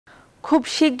খুব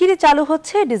শিগগিরই চালু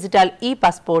হচ্ছে ডিজিটাল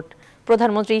ই-পাসপোর্ট।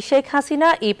 প্রধানমন্ত্রী শেখ হাসিনা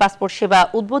ই-পাসপোর্ট সেবা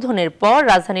উদ্বোধনের পর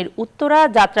রাজধানীর উত্তরা,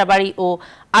 যাত্রাবাড়ি ও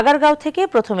আগারগাঁও থেকে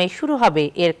প্রথমে শুরু হবে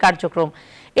এর কার্যক্রম।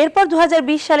 এরপর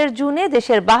 2020 সালের জুনে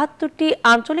দেশের 72টি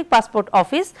আঞ্চলিক পাসপোর্ট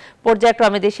অফিস,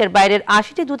 পর্যায়ক্রমে দেশের বাইরের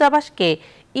 80টি দূতাবাসকে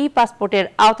ই-পাসপোর্টের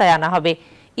আওতায় আনা হবে।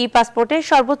 ই-পাসপোর্টে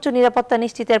সর্বোচ্চ নিরাপত্তা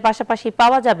নিশ্চিতের পাশাপাশি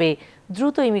পাওয়া যাবে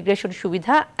দ্রুত ইমিগ্রেশন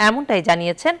সুবিধা, এমনটাই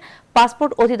জানিয়েছেন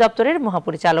পাসপোর্ট অধিদপ্তরের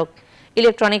মহাপরিচালক।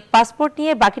 ইলেকট্রনিক পাসপোর্ট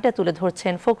নিয়ে বাকিটা তুলে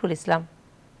ধরছেন ফখরুল ইসলাম।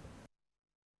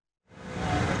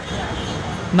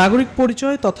 নাগরিক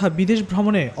পরিচয় তথা বিদেশ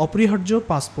ভ্রমণে অপরিহার্য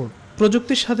পাসপোর্ট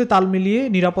প্রযুক্তির সাথে তাল মিলিয়ে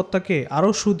নিরাপত্তাকে আরও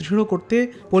সুদৃঢ় করতে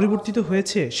পরিবর্তিত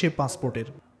হয়েছে সে পাসপোর্টের।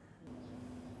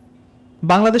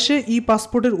 বাংলাদেশে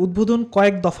ই-পাসপোর্টের উদ্বোধন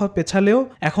কয়েক দফা পেছালেও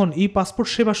এখন ই-পাসপোর্ট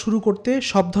সেবা শুরু করতে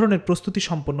সব ধরনের প্রস্তুতি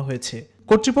সম্পন্ন হয়েছে।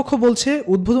 কর্তৃপক্ষ বলছে,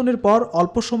 উদ্বোধনের পর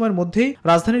অল্প সময়ের মধ্যেই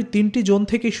রাজধানীর 3টি জোন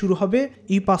থেকে শুরু হবে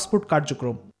ই-পাসপোর্ট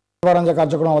কার্যক্রম।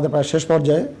 কার্যক্রম আমাদের প্রায় শেষ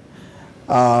পর্যায়ে,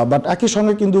 বাট একই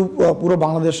সঙ্গে কিন্তু পুরো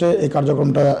বাংলাদেশে এই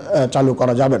কার্যক্রমটা চালু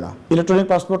করা যাবে না। ইলেকট্রনিক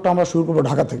পাসপোর্টটা আমরা শুরু করবো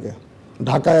ঢাকা থেকে।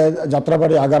 ঢাকায়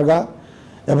যাত্রাবাড়ি, আগারগাঁও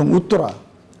এবং উত্তরা,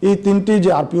 এই 3টি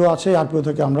যে আরপিও আছে, আরপিও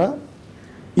থেকে আমরা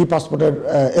ই পাসপোর্টের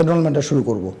এনরোলমেন্টটা শুরু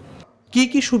করব। কি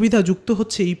কি সুবিধা যুক্ত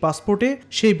হচ্ছে ই পাসপোর্টে,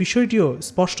 সেই বিষয়টিও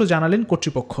স্পষ্ট জানালেন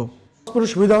কর্তৃপক্ষ।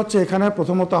 পাসপোর্টের সুবিধা হচ্ছে এখানে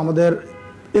প্রথমত আমাদের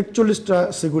 41টা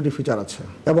সিকিউরিটি ফিচার আছে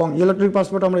এবং ইলেকট্রনিক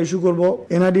পাসপোর্ট আমরা ইস্যু করব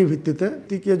এনআইডি ভিত্তিতে।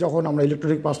 থেকে যখন আমরা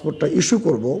ইলেকট্রনিক পাসপোর্টটা ইস্যু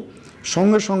করব,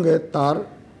 সঙ্গে সঙ্গে তার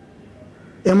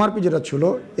এমআরপি যেটা ছিল,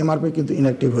 এমআরপি কিন্তু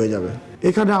ইনঅ্যাক্টিভ হয়ে যাবে।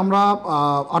 এখানে আমরা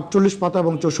 48 পাতা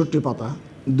এবং 64 পাতা,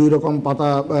 2 রকম পাতা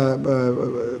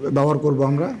ব্যবহার করব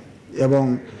আমরা, এবং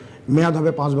মেয়াদ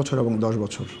হবে 5 বছর এবং 10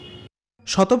 বছর।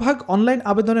 শতভাগ অনলাইন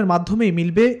আবেদনের মাধ্যমেই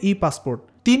মিলবে ই পাসপোর্ট।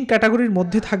 3 ক্যাটাগরির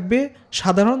মধ্যে থাকবে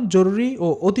সাধারণ, জরুরি ও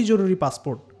অতি জরুরি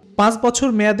পাসপোর্ট। 5 বছর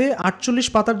মেয়াদে 48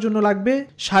 পাতার জন্য লাগবে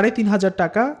 3,500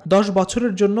 টাকা, 10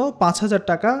 বছরের জন্য 5,000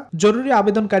 টাকা। জরুরি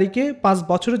আবেদনকারীকে 5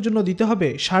 বছরের জন্য দিতে হবে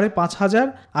 5,500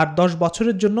 আর 10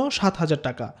 বছরের জন্য 7,000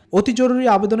 টাকা। অতি জরুরি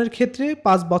আবেদনের ক্ষেত্রে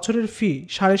 5 বছরের ফি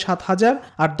 7,500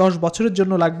 আর 10 বছরের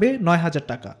জন্য লাগবে 9,000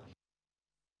 টাকা।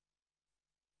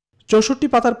 64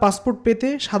 পাতার পাসপোর্ট পেতে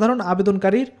সাধারণ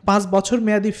আবেদনকারীর 5 বছর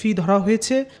মেয়াদি ফি ধরা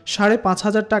হয়েছে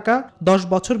 5,500 টাকা, 10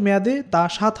 বছর মেয়াদে তা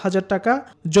 7,000 টাকা।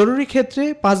 জরুরি ক্ষেত্রে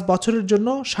 5 বছরের জন্য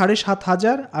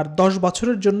 7,500 আর 10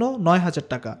 বছরের জন্য 9,000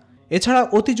 টাকা। এছাড়া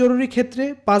অতি জরুরি ক্ষেত্রে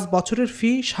 5 বছরের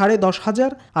ফি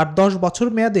 10,500 আর 10 বছর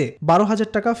মেয়াদে 12,000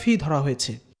 টাকা ফি ধরা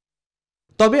হয়েছে।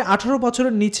 তবে 18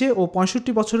 বছরের নিচে ও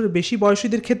 65 বছরের বেশি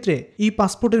বয়সীদের ক্ষেত্রে ই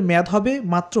পাসপোর্টের মেয়াদ হবে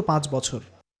মাত্র 5 বছর।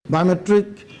 বায়োমেট্রিক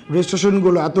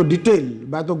রেজিস্ট্রেশনগুলো এত ডিটেইল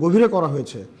বা এত গভীরে করা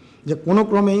হয়েছে যে কোনো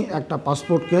ক্রমেই একটা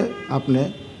পাসপোর্টকে আপনি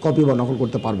কপি বা নকল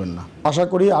করতে পারবেন না। আশা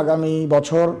করি আগামী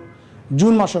বছর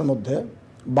জুন মাসের মধ্যে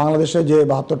বাংলাদেশে যে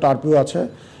 72টা আরপিও আছে,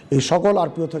 এই সকল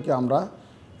আরপিও থেকে আমরা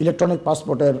ইলেকট্রনিক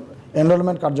পাসপোর্টের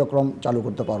এনরোলমেন্ট কার্যক্রম চালু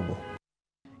করতে পারবো।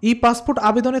 ই পাসপোর্ট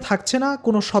আবেদনে থাকছে না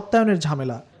কোনো সত্যায়নের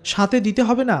ঝামেলা, সাথে দিতে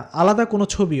হবে না আলাদা কোনো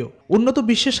ছবিও। উন্নত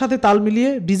বিশ্বের সাথে তাল মিলিয়ে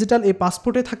ডিজিটাল এই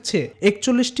পাসপোর্টে থাকছে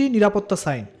 41টি নিরাপত্তা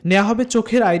সাইন, নেওয়া হবে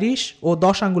চোখের আইরিশ ও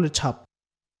 10 আঙ্গুলের ছাপ।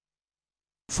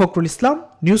 ফখরুল ইসলাম,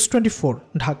 নিউজ 24,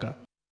 ঢাকা।